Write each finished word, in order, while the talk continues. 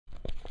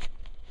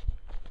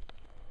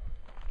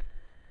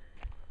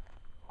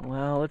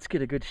Well, let's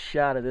get a good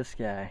shot of this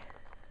guy.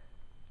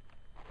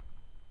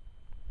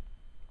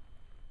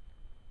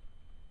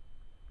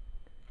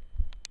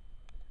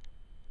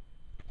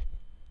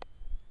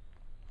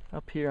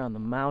 Up here on the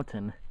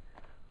mountain,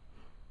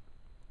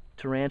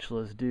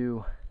 tarantulas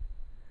do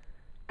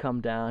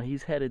come down.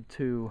 He's headed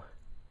to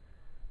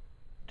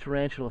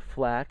Tarantula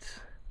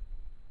Flats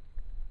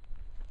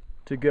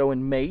to go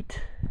and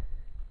mate.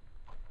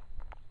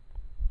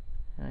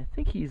 And I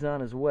think he's on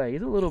his way.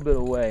 He's a little bit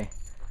away.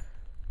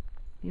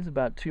 He's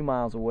about 2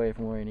 miles away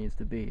from where he needs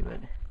to be,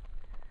 but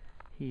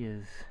he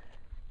is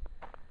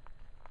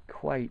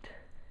quite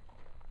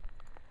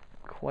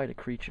a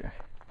creature.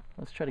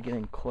 Let's try to get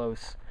in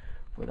close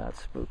without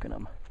spooking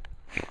him.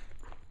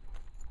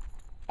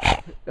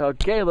 Oh,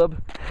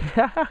 Caleb.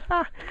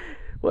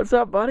 What's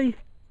up, buddy?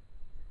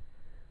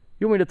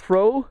 You want me to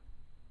throw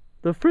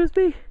the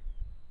frisbee?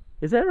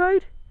 Is that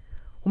right?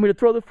 Want me to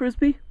throw the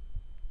frisbee?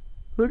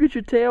 Look at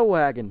your tail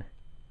wagging.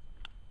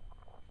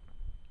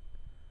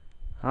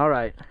 All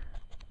right.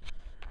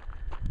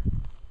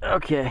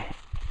 Okay.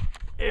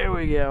 Here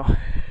we go.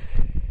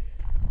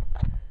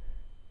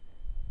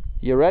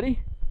 You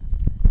ready?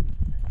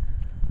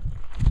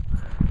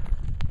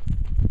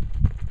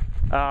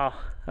 Oh,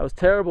 that was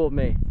terrible of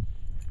me.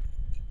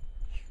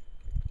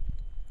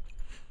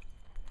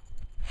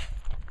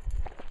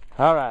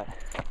 All right.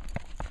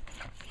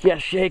 Yeah,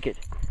 shake it.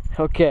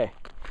 Okay,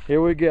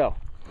 here we go.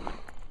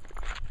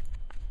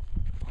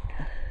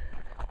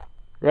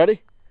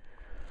 Ready?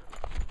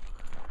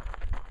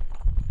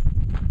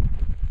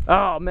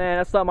 Oh man,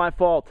 that's not my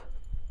fault.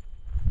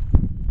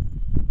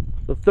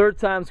 The third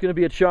time's gonna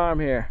be a charm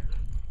here.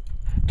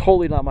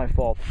 Totally not my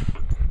fault.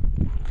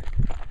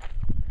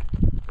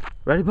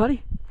 Ready,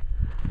 buddy?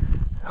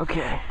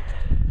 Okay.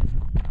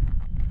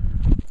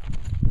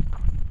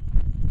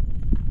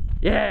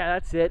 Yeah,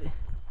 that's it.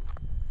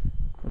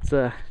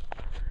 Let's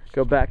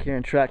go back here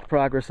and track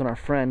progress on our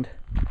friend.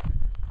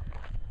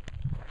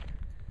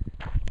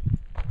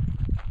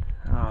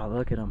 Oh,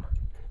 look at him.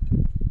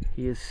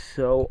 He is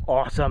so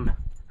awesome.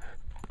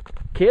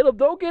 Caleb,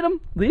 don't get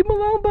him. Leave him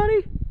alone,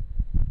 buddy.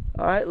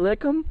 All right,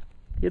 lick him.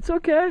 It's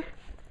okay.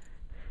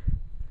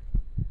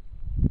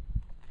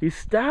 He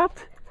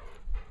stopped.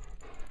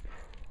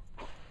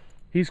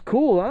 He's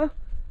cool, huh?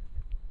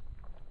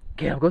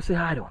 Caleb, go say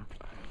hi to him.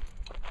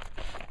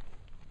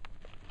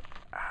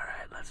 All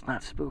right, let's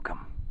not spook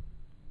him.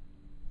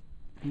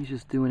 He's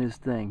just doing his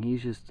thing. He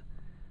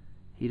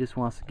just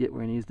wants to get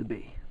where he needs to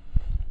be.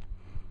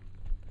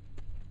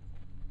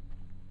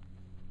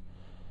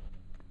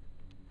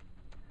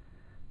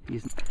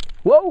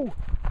 Whoa!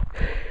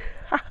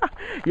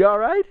 You all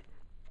right?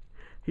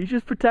 He's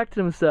just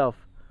protecting himself.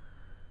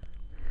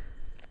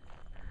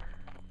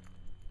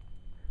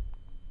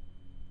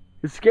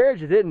 It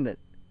scared you, didn't it?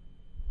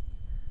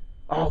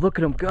 Oh, look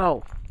at him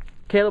go.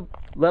 Caleb,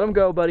 let him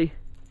go, buddy.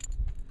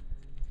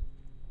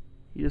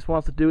 He just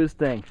wants to do his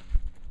thing.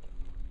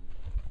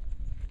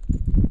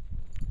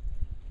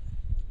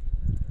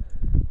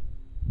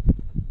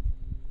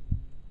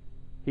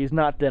 He's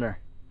not dinner.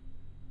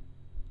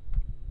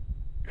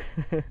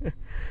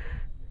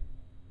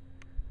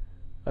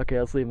 Okay,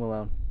 let's leave him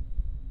alone.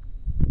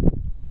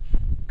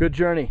 Good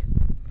journey,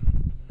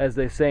 as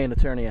they say in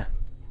Eternia.